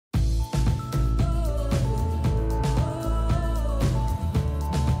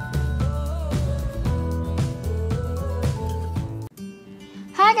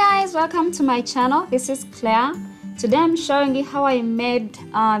guys, welcome to my channel. This is Claire. Today I'm showing you how I made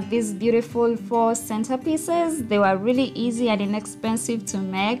these beautiful 4 centerpieces. They were really easy and inexpensive to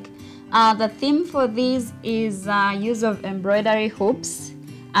make. The theme for these is use of embroidery hoops,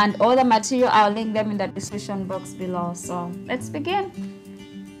 and all the material I'll link them in the description box below. So let's begin.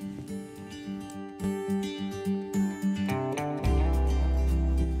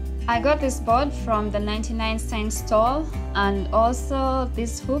 I got this board from the 99-cent store, and also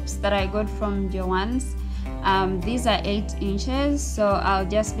these hoops that I got from Joanns. These are 8 inches, so I'll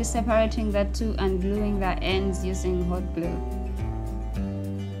just be separating the two and gluing the ends using hot glue.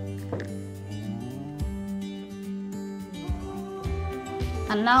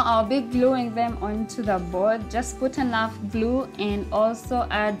 And now I'll be gluing them onto the board. Just put enough glue and also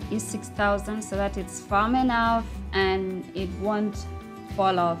add E6000 so that it's firm enough and it won't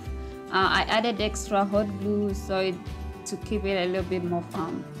fall off. I added extra hot glue to keep it a little bit more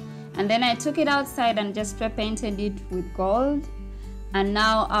firm. And then I took it outside and just spray painted it with gold. And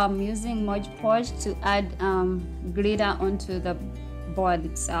now I'm using Mod Podge to add glitter onto the board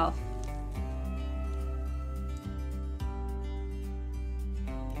itself.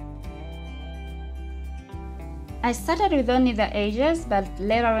 I started with only the edges, but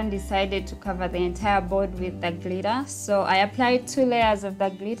later on decided to cover the entire board with the glitter. So I applied 2 layers of the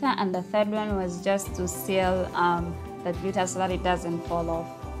glitter, and the third one was just to seal the glitter so that it doesn't fall off.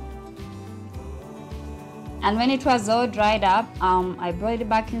 And when it was all dried up, I brought it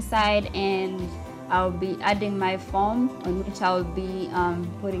back inside, and I'll be adding my foam on which I'll be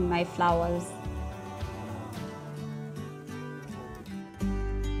putting my flowers.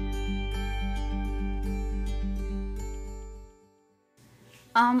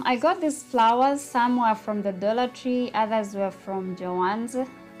 I got these flowers. Some were from the Dollar Tree, others were from Joanns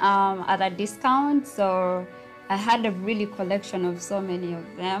at a discount. So I had a really collection of so many of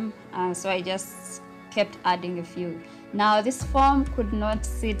them. So I just kept adding a few. Now this foam could not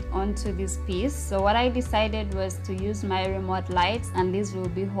sit onto this piece. So what I decided was to use my remote lights, and these will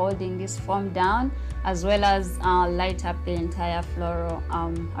be holding this foam down as well as light up the entire floral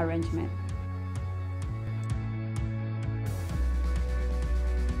arrangement.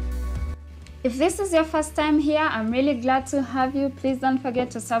 If this is your first time here, I'm really glad to have you. Please don't forget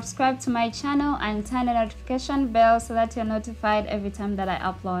to subscribe to my channel and turn the notification bell so that you're notified every time that I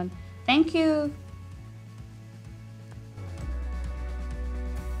upload. Thank you.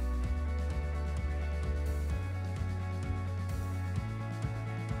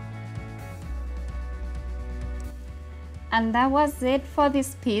 And that was it for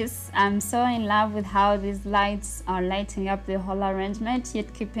this piece. I'm so in love with how these lights are lighting up the whole arrangement,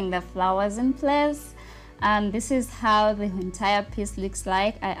 yet keeping the flowers in place. And this is how the entire piece looks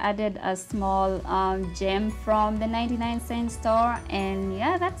like. I added a small gem from the 99-cent store, and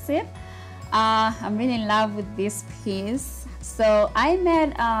yeah, that's it. I'm really in love with this piece. So I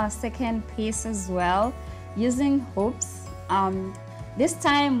made a second piece as well using hoops. This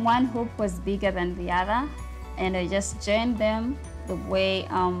time one hoop was bigger than the other, and I just joined them the way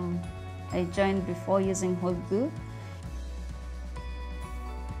I joined before using hot glue.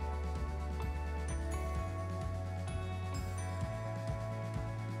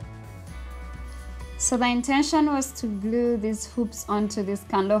 So the intention was to glue these hoops onto this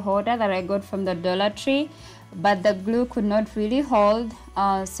candle holder that I got from the Dollar Tree, but the glue could not really hold.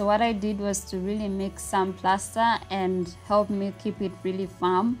 So what I did was to really mix some plaster and help me keep it really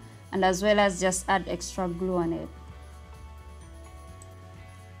firm, and as well as just add extra glue on it.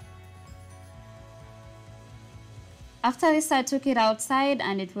 After this, I took it outside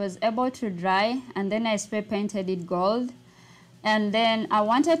and it was able to dry, and then I spray painted it gold. And then I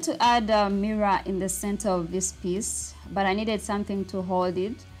wanted to add a mirror in the center of this piece, but I needed something to hold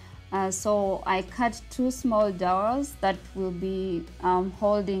it. So I cut 2 small dowels that will be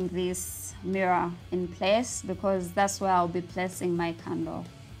holding this mirror in place, because that's where I'll be placing my candle.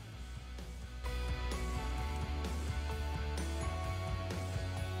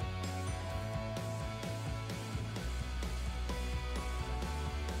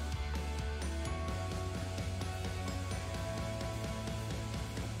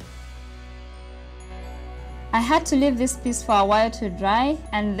 I had to leave this piece for a while to dry,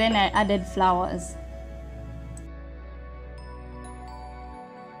 and then I added flowers.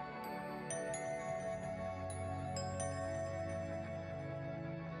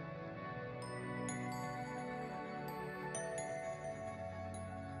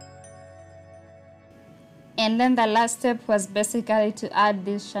 And then the last step was basically to add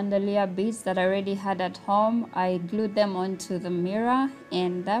these chandelier beads that I already had at home. I glued them onto the mirror,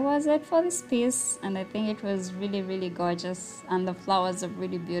 and that was it for this piece. And I think it was really, really gorgeous, and the flowers are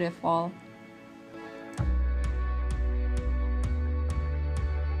really beautiful.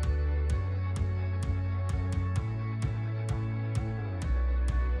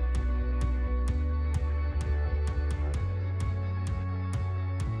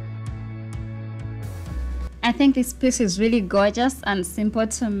 I think this piece is really gorgeous and simple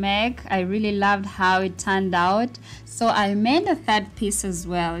to make. I really loved how it turned out. So I made a third piece as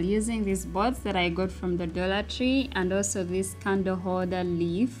well using these boards that I got from the Dollar Tree, and also this candle holder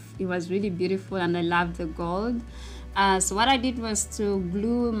leaf. It was really beautiful and I loved the gold. So what I did was to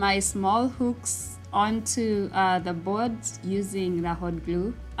glue my small hooks onto the boards using the hot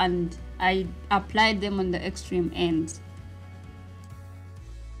glue, and I applied them on the extreme end.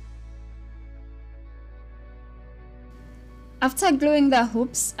 After gluing the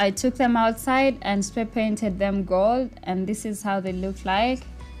hoops, I took them outside and spray painted them gold, and this is how they look like,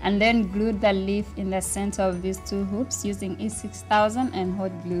 and then glued the leaf in the center of these two hoops using E6000 and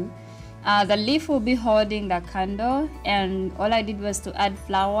hot glue. The leaf will be holding the candle, and all I did was to add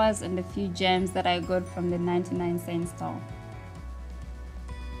flowers and a few gems that I got from the 99-cent store.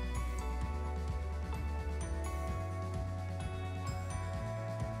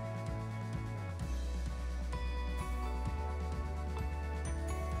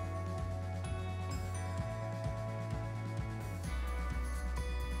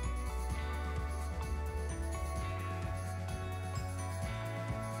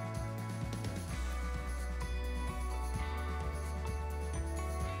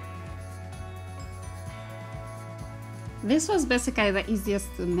 This was basically the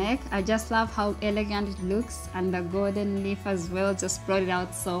easiest to make. I just love how elegant it looks, and the golden leaf as well just brought it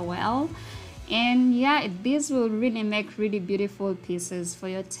out so well. And yeah, these will really make really beautiful pieces for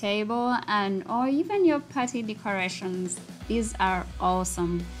your table and or even your party decorations. These are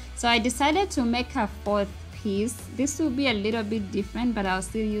awesome. So I decided to make a fourth piece. This will be a little bit different, but I'll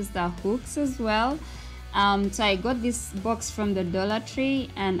still use the hooks as well. So I got this box from the Dollar Tree,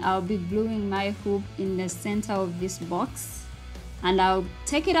 and I'll be gluing my hoop in the center of this box, and I'll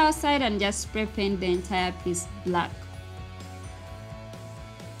take it outside and just spray paint the entire piece black.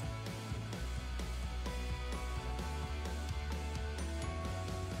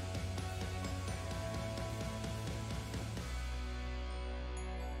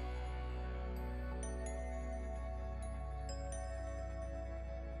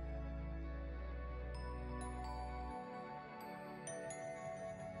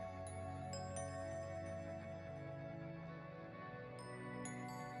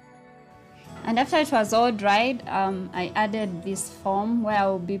 And after it was all dried, I added this foam where I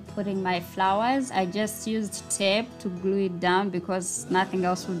will be putting my flowers. I just used tape to glue it down because nothing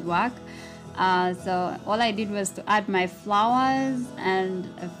else would work. So all I did was to add my flowers and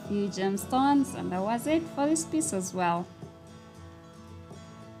a few gemstones, and that was it for this piece as well.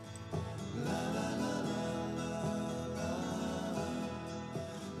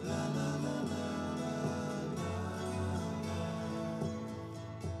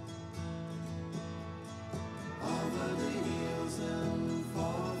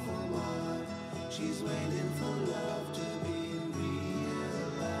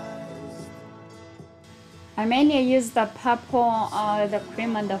 I mainly used the purple, the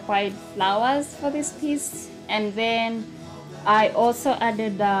cream and the white flowers for this piece, and then I also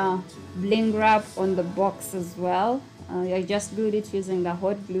added the bling wrap on the box as well. I just glued it using the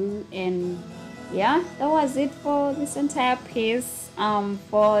hot glue, and yeah, that was it for this entire piece.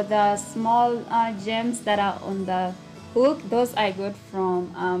 For the small gems that are on the hook, those I got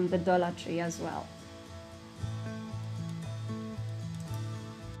from the Dollar Tree as well.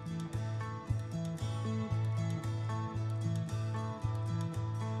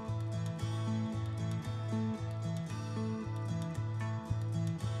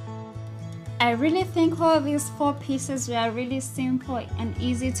 I really think all these 4 pieces were really simple and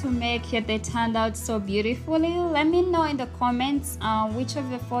easy to make, yet they turned out so beautifully. Let me know in the comments which of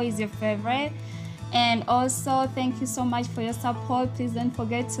the 4 is your favorite. And also, thank you so much for your support. Please don't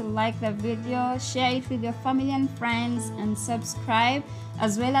forget to like the video, share it with your family and friends, and subscribe,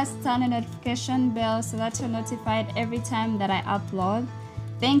 as well as turn on the notification bell so that you're notified every time that I upload.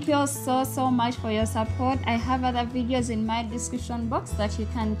 Thank you all so much for your support. I have other videos in my description box that you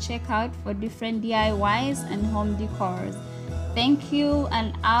can check out for different DIYs and home decors. Thank you,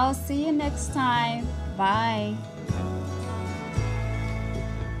 and I'll see you next time. Bye.